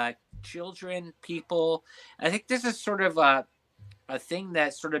children, people, I think this is sort of a thing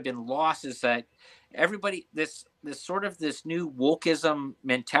that's sort of been lost, is that everybody, this new wokeism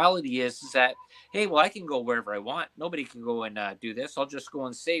mentality is that, hey, well, I can go wherever I want. Nobody can go and do this. I'll just go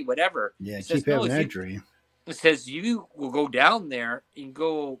and say whatever. Yeah, keep having that dream. It says you will go down there and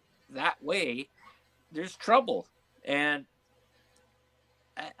go that way, there's trouble. And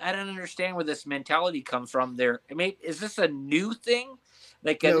I don't understand where this mentality comes from there. I mean, is this a new thing?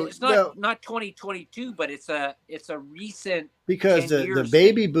 Like, it's not 2022, but it's a recent, because the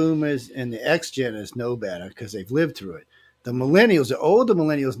baby boomers and the X-Geners know better because they've lived through it. The millennials, the older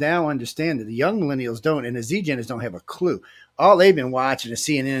millennials now understand it. The young millennials don't, and the Z-Geners don't have a clue. All they've been watching is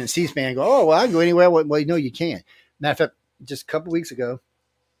CNN and C-SPAN. Go, oh, well, I can go anywhere. Well, no, you can't. Matter of fact, just a couple weeks ago,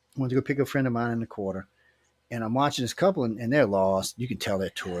 I went to go pick a friend of mine in the quarter. And I'm watching this couple, and they're lost. You can tell they're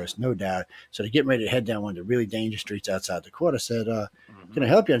tourists, no doubt. So they're getting ready to head down one of the really dangerous streets outside the quarter. I said, can I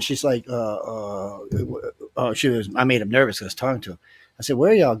help you? And she's like, I made them nervous because I was talking to her. I said,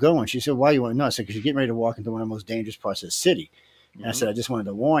 where are y'all going? She said, why you want to know? I said, because you're getting ready to walk into one of the most dangerous parts of the city. And I said, I just wanted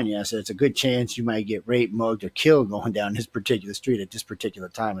to warn you. I said, it's a good chance you might get raped, mugged, or killed going down this particular street at this particular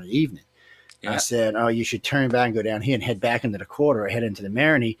time of the evening. I Yeah. said, oh, you should turn back and go down here and head back into the quarter or head into the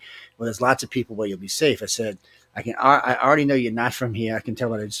Marigny where there's lots of people where you'll be safe. I said, I already know you're not from here. I can tell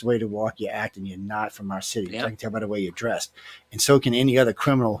by the way to walk, you act, and you're not from our city. Yeah. I can tell by the way you're dressed. And so can any other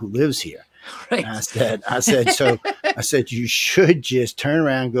criminal who lives here. Right. I said, you should just turn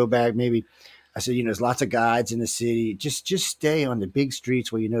around, go back. Maybe I said, there's lots of guides in the city. Just stay on the big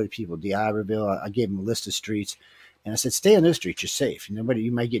streets where you know the people. D'Iberville. I gave him a list of streets. And I said, stay on those streets. You're safe.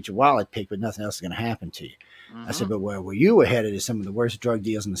 You might get your wallet picked, but nothing else is going to happen to you. Mm-hmm. I said, but where you were headed is some of the worst drug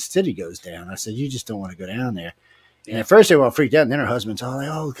deals in the city goes down. I said, you just don't want to go down there. Yeah. And at first they were all freaked out. And then her husband's all like,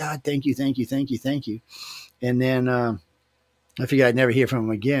 oh, God, thank you. And then I figured I'd never hear from him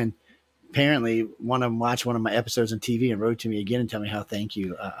again. Apparently, one of them watched one of my episodes on TV and wrote to me again and tell me how thank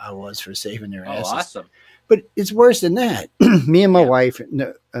you I was for saving their asses. Oh, awesome. But it's worse than that. Me and my wife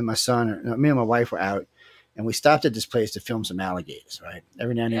and my son, me and my wife were out. And we stopped at this place to film some alligators, right?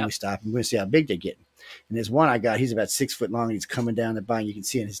 Every now and then we stop and we're going to see how big they're getting. And there's one I got, he's about 6 foot long. And he's coming down the vine. You can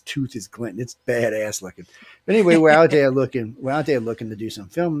see it, his tooth is glinting. It's badass looking. But anyway, we're out there looking to do some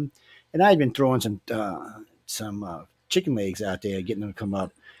filming. And I'd been throwing some chicken legs out there, getting them to come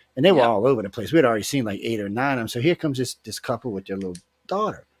up. And they were all over the place. We had already seen like 8 or 9 of them. So here comes this couple with their little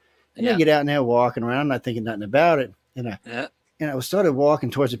daughter. And they get out and they're walking around, not thinking nothing about it. And I started walking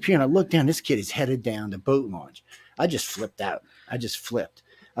towards the pier, and I looked down. This kid is headed down the boat launch. I just flipped out. I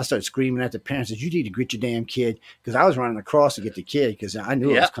started screaming at the parents. I said, you need to get your damn kid, because I was running across to get the kid because I knew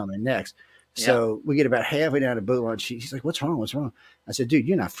it was coming next. So we get about halfway down the boat launch. He's like, what's wrong? I said, dude,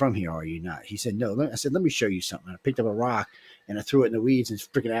 you're not from here, are you not? He said, no. I said, let me show you something. I picked up a rock, and I threw it in the weeds, and this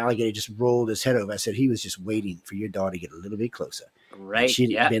freaking alligator just rolled his head over. I said, he was just waiting for your daughter to get a little bit closer. Right. And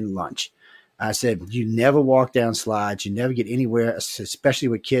she'd been lunch. I said, you never walk down slides. You never get anywhere, especially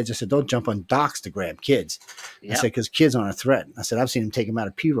with kids. I said, don't jump on docks to grab kids. I said, because kids aren't a threat. I said, I've seen them take them out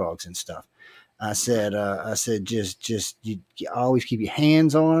of pirogues and stuff. I said, just you always keep your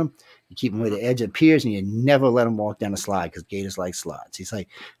hands on them. You keep them where the edge of piers, and you never let them walk down a slide because gators like slides. He's like,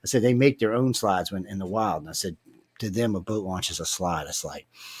 I said, they make their own slides when in the wild. And I said, to them, a boat launch is a slide. It's like,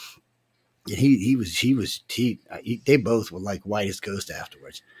 and they both were like white as ghost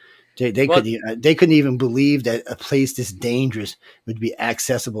afterwards. They couldn't even believe that a place this dangerous would be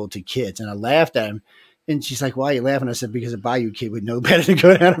accessible to kids. And I laughed at him. And she's like, why are you laughing? I said, because a Bayou kid would know better to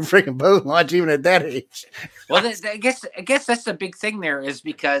go down a freaking boat launch even at that age. Well, I guess that's the big thing there is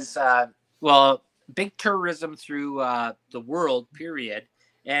because, big tourism through the world, period.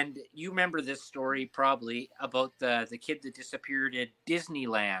 And you remember this story probably about the kid that disappeared at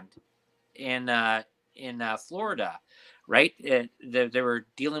Disneyland in Florida. Right, they were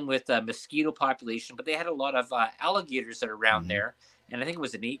dealing with a mosquito population, but they had a lot of alligators that are around there. And I think it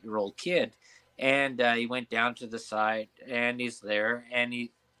was an 8-year-old kid, and he went down to the side, and he's there, and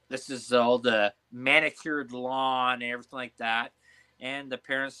this is all the manicured lawn and everything like that. And the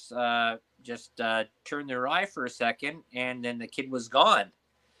parents just turned their eye for a second, and then the kid was gone.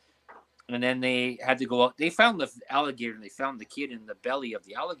 And then they had to go out. They found the alligator, and they found the kid in the belly of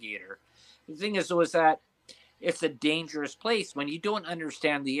the alligator. The thing is, was that it's a dangerous place when you don't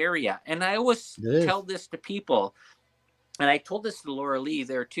understand the area. And I always tell this to people, and I told this to Laura Lee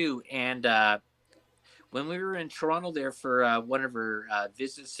there too. And when we were in Toronto there for one of her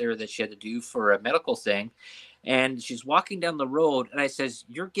visits there that she had to do for a medical thing, and she's walking down the road, and I says,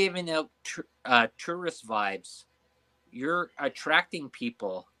 you're giving out tourist vibes. You're attracting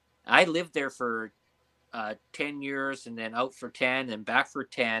people. I lived there for 10 years and then out for 10 and back for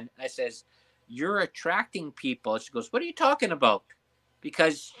 10. I says, you're attracting people. She goes, what are you talking about?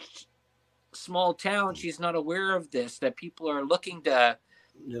 Because small town, she's not aware of this, that people are looking to.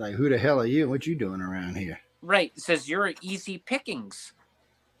 You're like, who the hell are you? What you doing around here? Right. It says you're easy pickings.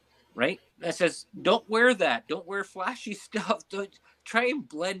 Right. That says, don't wear that. Don't wear flashy stuff. Don't try and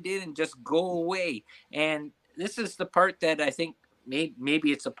blend in and just go away. And this is the part that I think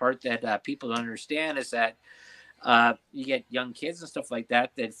maybe it's a part that people don't understand is that you get young kids and stuff like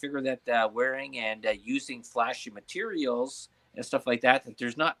that figure that wearing and using flashy materials and stuff like that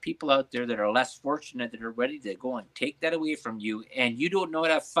there's not people out there that are less fortunate that are ready to go and take that away from you, and you don't know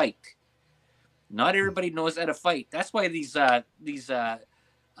how to fight. Not everybody knows how to fight. That's why these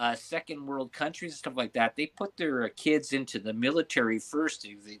second world countries and stuff like that, they put their kids into the military first.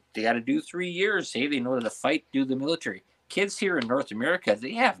 They got to do 3 years. Hey, they know how to fight, do the military. Kids here in North America,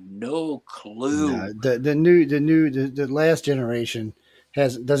 they have no clue. The last generation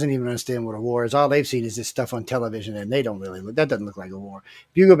doesn't even understand what a war is. All they've seen is this stuff on television, and they don't really look. That doesn't look like a war.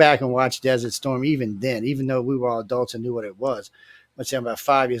 If you go back and watch Desert Storm, even then, even though we were all adults and knew what it was, let's say I'm about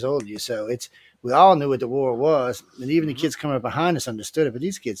 5 years older than you, so we all knew what the war was, and even the kids coming up behind us understood it. But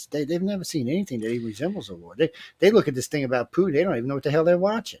these kids, they've never seen anything that even resembles a war. They look at this thing about Putin, they don't even know what the hell they're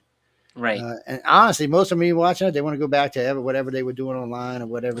watching. Right. And honestly, most of them even watching it, they want to go back to whatever they were doing online or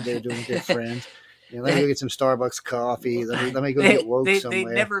whatever they were doing with their friends. Let me go get some Starbucks coffee. Let me go get woke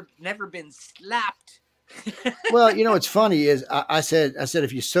somewhere. They've never been slapped. Well, what's funny is I said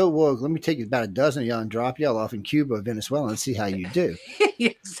if you're so woke, let me take about a dozen of y'all and drop y'all off in Cuba or Venezuela and see how you do.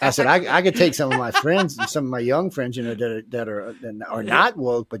 Exactly. I said I could take some of my friends, some of my young friends, that are not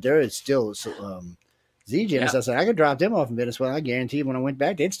woke, but they're still Z-Gens. Yeah. I said I could drop them off in Venezuela. I guarantee when I went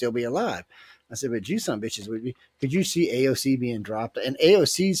back, they'd still be alive. I said, but you some bitches would be. Could you see AOC being dropped? And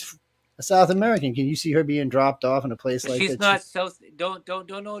AOC's South American. Can you see her being dropped off in a place like that? She's not South. Don't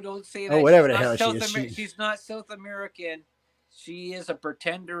say that. Oh, whatever the hell she is. She's not South American. She is a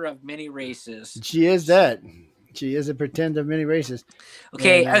pretender of many races. She is that. She is a pretender of many races.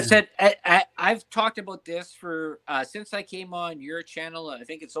 Okay, I said I've talked about this for since I came on your channel. I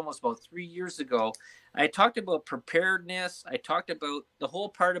think it's almost about 3 years ago. I talked about preparedness. I talked about the whole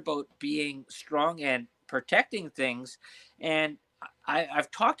part about being strong and protecting things, and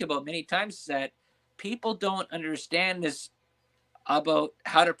I've talked about many times that people don't understand this about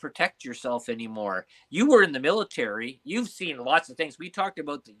how to protect yourself anymore. You were in the military. You've seen lots of things. We talked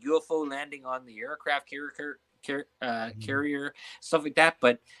about the UFO landing on the aircraft carrier, stuff like that.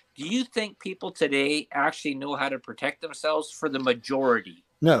 But do you think people today actually know how to protect themselves for the majority?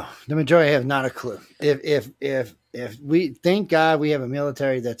 No, the majority have not a clue. If we thank God we have a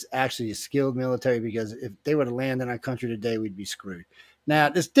military that's actually a skilled military, because if they were to land in our country today, we'd be screwed. Now,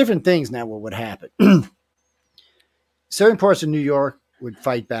 there's different things now what would happen. Certain parts of New York would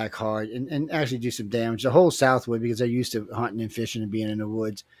fight back hard and actually do some damage. The whole South would, because they're used to hunting and fishing and being in the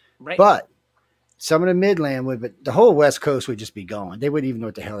woods. Right. But some of the Midland would, but the whole West Coast would just be gone. They wouldn't even know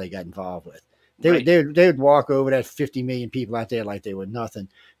what the hell they got involved with. They would walk over that 50 million people out there like they were nothing.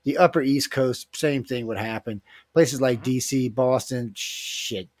 The upper East Coast, same thing would happen. Places like D.C., Boston,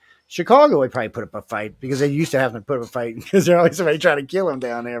 shit. Chicago would probably put up a fight because they used to have to put up a fight because there's always somebody trying to kill them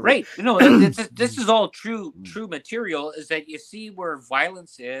down there. Right. This is all true material, is that you see where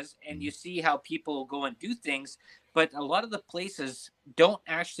violence is and you see how people go and do things. But a lot of the places don't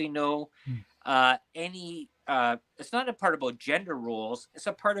actually know any. It's not a part about gender roles. It's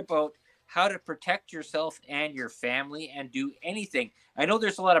a part about how to protect yourself and your family and do anything. I know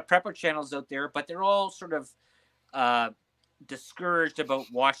there's a lot of prepper channels out there, but they're all sort of discouraged about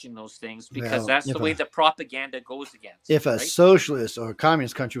watching those things because that's the way the propaganda goes against. If a socialist or a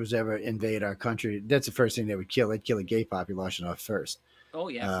communist country was ever invade our country, that's the first thing they would kill. They'd kill a gay population off first. Oh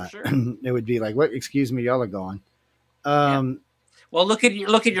yeah, for sure. It would be like, what? Excuse me, y'all are gone. Well, look at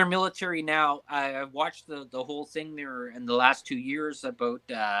your military now. I watched the whole thing there in the last 2 years about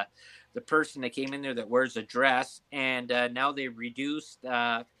the person that came in there that wears a dress, and now they reduced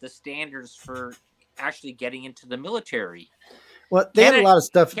the standards for actually getting into the military. Well, they had a lot of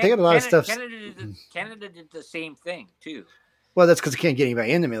stuff. Canada did the same thing too. Well, that's because they can't get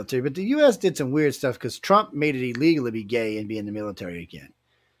anybody in the military. But the U.S. did some weird stuff because Trump made it illegal to be gay and be in the military again.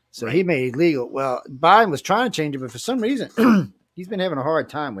 So he made it illegal. Well, Biden was trying to change it, but for some reason, he's been having a hard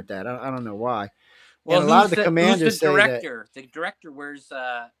time with that. I don't know why. Well, and a lot of the commanders say that the director wears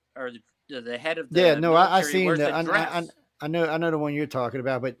or the head of the I seen that. I know the one you're talking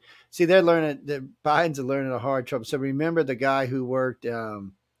about, but see, they're learning. The Bidens are learning a hard trouble. So remember the guy who worked.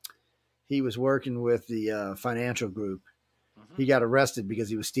 He was working with the financial group. Mm-hmm. He got arrested because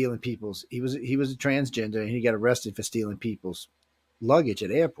he was stealing people's. He was a transgender, and he got arrested for stealing people's luggage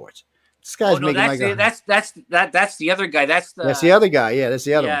at airports. This guy's making that's the other guy. That's the other guy. Yeah, that's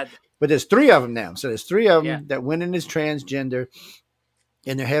the other one. But there's three of them now. So there's three of them that went in as transgender.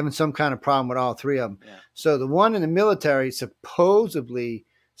 And they're having some kind of problem with all three of them. Yeah. So the one in the military supposedly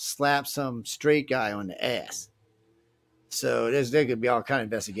slapped some straight guy on the ass. So there could be all kind of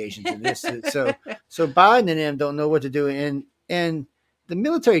investigations in this. so Biden and them don't know what to do. And the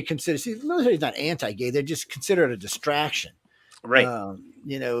military the military is not anti-gay. They're just considered a distraction. Right.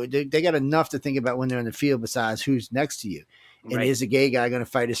 They got enough to think about when they're in the field besides who's next to you. And is a gay guy going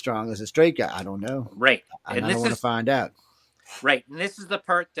to fight as strong as a straight guy? I don't know. Right. I don't want to find out. Right. And this is the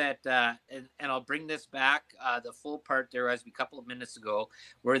part that, and I'll bring this back, the full part there was a couple of minutes ago,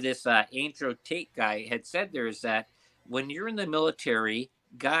 where this Andrew Tate guy had said there is that when you're in the military,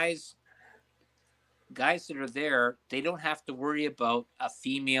 guys that are there, they don't have to worry about a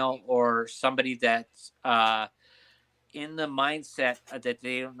female or somebody that's in the mindset that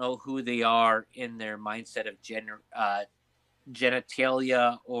they don't know who they are in their mindset of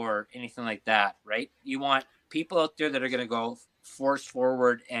genitalia or anything like that, right? You want people out there that are going to go force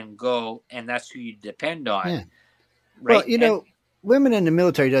forward and go, and that's who you depend on, Yeah. Well, right? you And know, women in the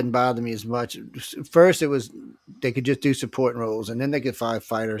military doesn't bother me as much. First, it was they could just do support roles, and then they could fly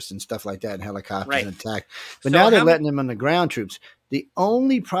fighters and stuff like that, and helicopters right. and attack. But So now they're how many? letting them on the ground troops. The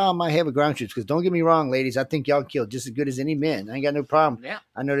only problem I have with ground troops, because don't get me wrong, ladies, I think y'all kill just as good as any men. I ain't got no problem. Yeah.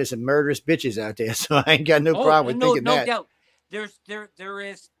 I know there's some murderous bitches out there, so I ain't got no Oh problem with no, thinking no that. doubt. There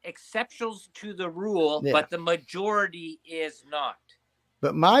is exceptions to the rule, Yeah. but the majority is not.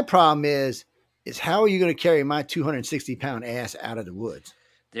 But my problem is how are you going to carry my 260-pound ass out of the woods?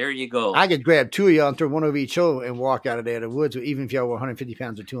 There you go. I could grab two of y'all and throw one over each shoulder and walk out of there in the woods, even if y'all were 150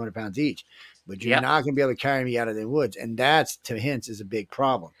 pounds or 200 pounds each. But you're not going to be able to carry me out of the woods. And that's, to hints, is a big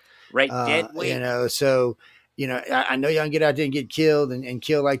problem. Right. Dead weight. You know, so, you know, I know y'all can get out there and get killed and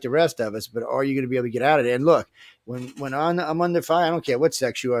kill like the rest of us, but are you going to be able to get out of there? And look, when I'm under fire, I don't care what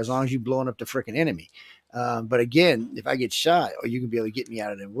sex you are, as long as you're blowing up the freaking enemy. But again, if I get shot, or you can be able to get me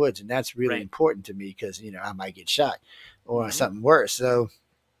out of the woods. And that's really important to me because, you know, I might get shot or something worse. So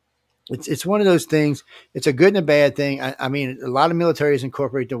it's one of those things. It's a good and a bad thing. I mean, a lot of militaries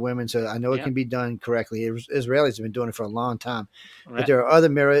incorporate the women, so I know it can be done correctly. Israelis have been doing it for a long time. But there are other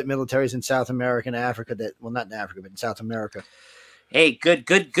militaries in South America and Africa that, well, not in Africa, but in South America. Hey,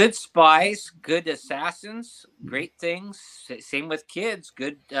 good spies, good assassins, great things. Same with kids.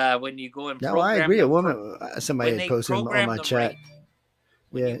 Good when you go and program. No, I agree. A woman, somebody had posted on my chat.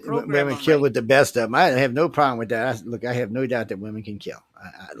 Yeah, women kill with the best of them. I have no problem with that. I have no doubt that women can kill.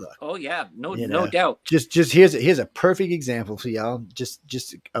 Look. Oh yeah, no doubt. Just here's a perfect example for y'all.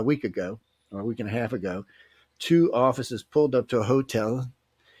 Just a week ago, or a week and a half ago, two officers pulled up to a hotel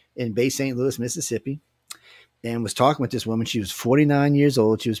in Bay St. Louis, Mississippi, and was talking with this woman. She was 49 years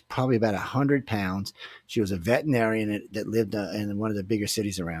old. She was probably about 100 pounds. She was a veterinarian that lived in one of the bigger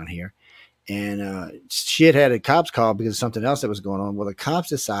cities around here. And she had a cops call because of something else that was going on. Well, the cops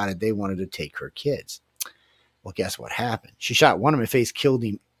decided they wanted to take her kids. Well, guess what happened? She shot one of them in the face, killed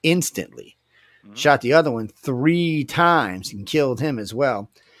him instantly. Mm-hmm. Shot the other one 3 times and killed him as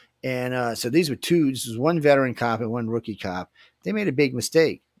well. And so these were two. This was one veteran cop and one rookie cop. They made a big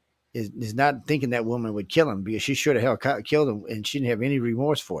mistake. Is not thinking that woman would kill him, because she should have killed him, and she didn't have any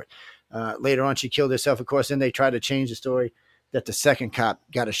remorse for it. Later on, she killed herself. Of course, then they tried to change the story that the second cop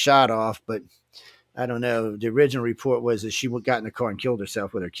got a shot off, but I don't know. The original report was that she got in the car and killed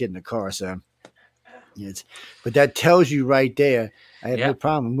herself with her kid in the car. So but that tells you right there, I have no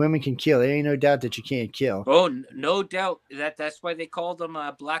problem. Women can kill. There ain't no doubt that you can't kill. Oh, no doubt. That's why they call them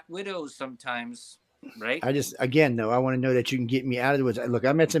black widows sometimes, right? I want to know that you can get me out of the woods. Look,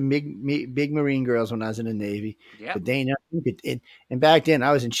 I met some big Marine girls when I was in the Navy, but they ain't nothing. And back then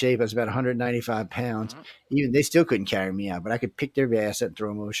I was in shape. I was about 195 pounds. Mm-hmm. Even they still couldn't carry me out, but I could pick their ass up and throw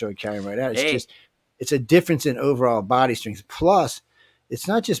them over, and carry them right out. It's a difference in overall body strength. Plus, it's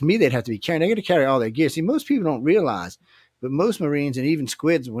not just me they'd have to be carrying. They got to carry all their gear. See, most people don't realize, but most Marines and even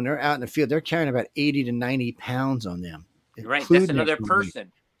squids, when they're out in the field, they're carrying about 80 to 90 pounds on them. Right, that's another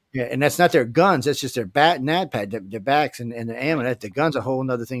person. Yeah, and that's not their guns. That's just their NAD pad, their backs and the ammo. The gun's a whole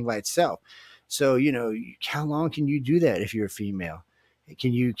other thing by itself. So, you know, how long can you do that if you're a female?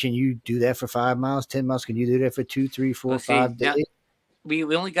 Can you do that for 5 miles, 10 miles? Can you do that for 2, 3, 4, 5 days? We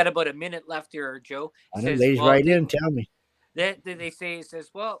only got about a minute left here, Joe. I know, ladies, right in, tell me. They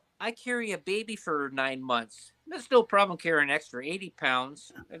says, well, I carry a baby for 9 months. There's no problem carrying an extra 80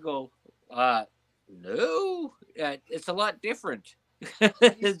 pounds. I go, no, it's a lot different.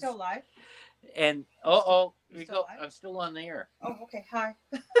 You still live? And we go. I'm still on the air. Oh, okay. Hi.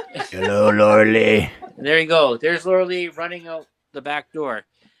 Hello, Laura. There you go. There's Laura running out the back door.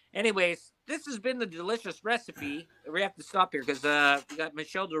 Anyways, this has been the delicious recipe. We have to stop here because we got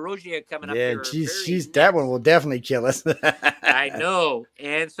Michelle DeRozier coming up here. Yeah, she's that one will definitely kill us. I know.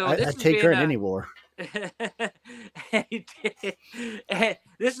 And so I take her in any war. This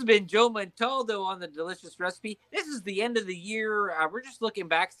has been Joe Montaldo on the delicious recipe. This is the end of the year. We're just looking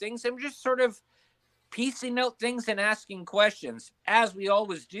back things and we're just sort of piecing out things and asking questions, as we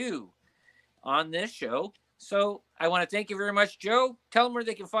always do on this show. So I want to thank you very much, Joe. Tell them where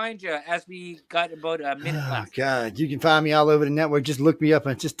they can find you, as we got about a minute left. God, you can find me all over the network. Just look me up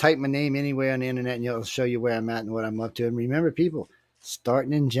and just type my name anywhere on the internet, and it'll show you where I'm at and what I'm up to. And remember, people,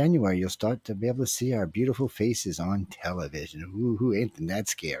 starting in January, you'll start to be able to see our beautiful faces on television. Ooh, ain't that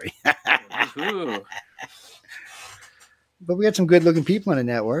scary? But we got some good-looking people on the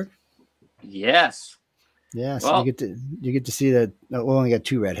network. Yes. Yes, well, you get to see that. We only got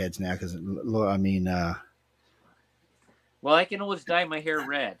 2 redheads now because Well, I can always dye my hair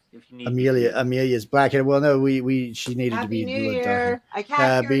red if you need. Amelia's blackheaded. Well, no, she needed to be Happy New doing Year. I can't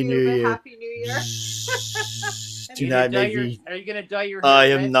Happy hear New you, Year. but Happy New Year. Do not make Are me. you gonna dye your hair I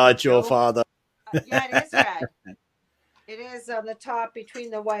red, am not your Joe? father. Yeah, it is red. It is on the top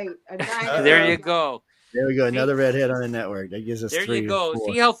between the white. There you go. There we go. See? Another redhead on the network. That gives us There 3 you go. or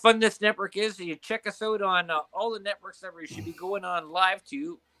 4. See how fun this network is? You check us out on all the networks that we should be going on live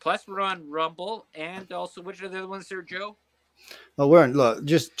to. Plus, we're on Rumble, and also, which are the other ones there, Joe? Well, we're on. Look,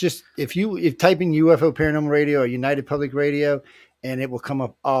 just if type in UFO Paranormal Radio or United Public Radio, and it will come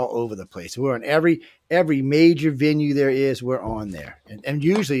up all over the place. We're on every major venue there is. We're on there, and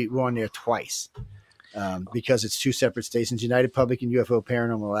usually we're on there twice. Because it's 2 separate stations. United Public and UFO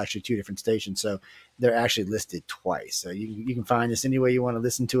Paranormal are actually 2 different stations, so they're actually listed twice. So you can find us any way you want to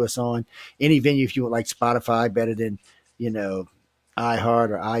listen to us on any venue. If you would like Spotify better than iHeart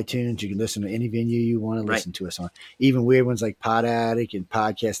or iTunes, you can listen to any venue you want to listen to us on. Even weird ones like Pod Addict and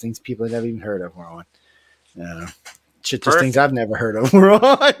podcast things people have never even heard of. We're on. Just things I've never heard of. We're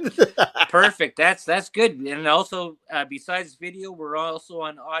on. Perfect. That's good. And also, besides video, we're also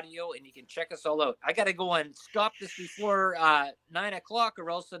on audio, and you can check us all out. I got to go and stop this before 9 o'clock, or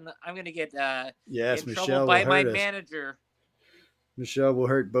else I'm going to get in trouble by my manager. Michelle will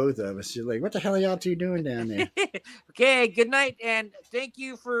hurt both of us. She's like, "What the hell are y'all 2 doing down there?" Okay. Good night, and thank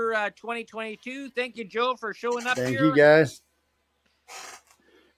you for 2022. Thank you, Joe, for showing up here. Thank you, guys.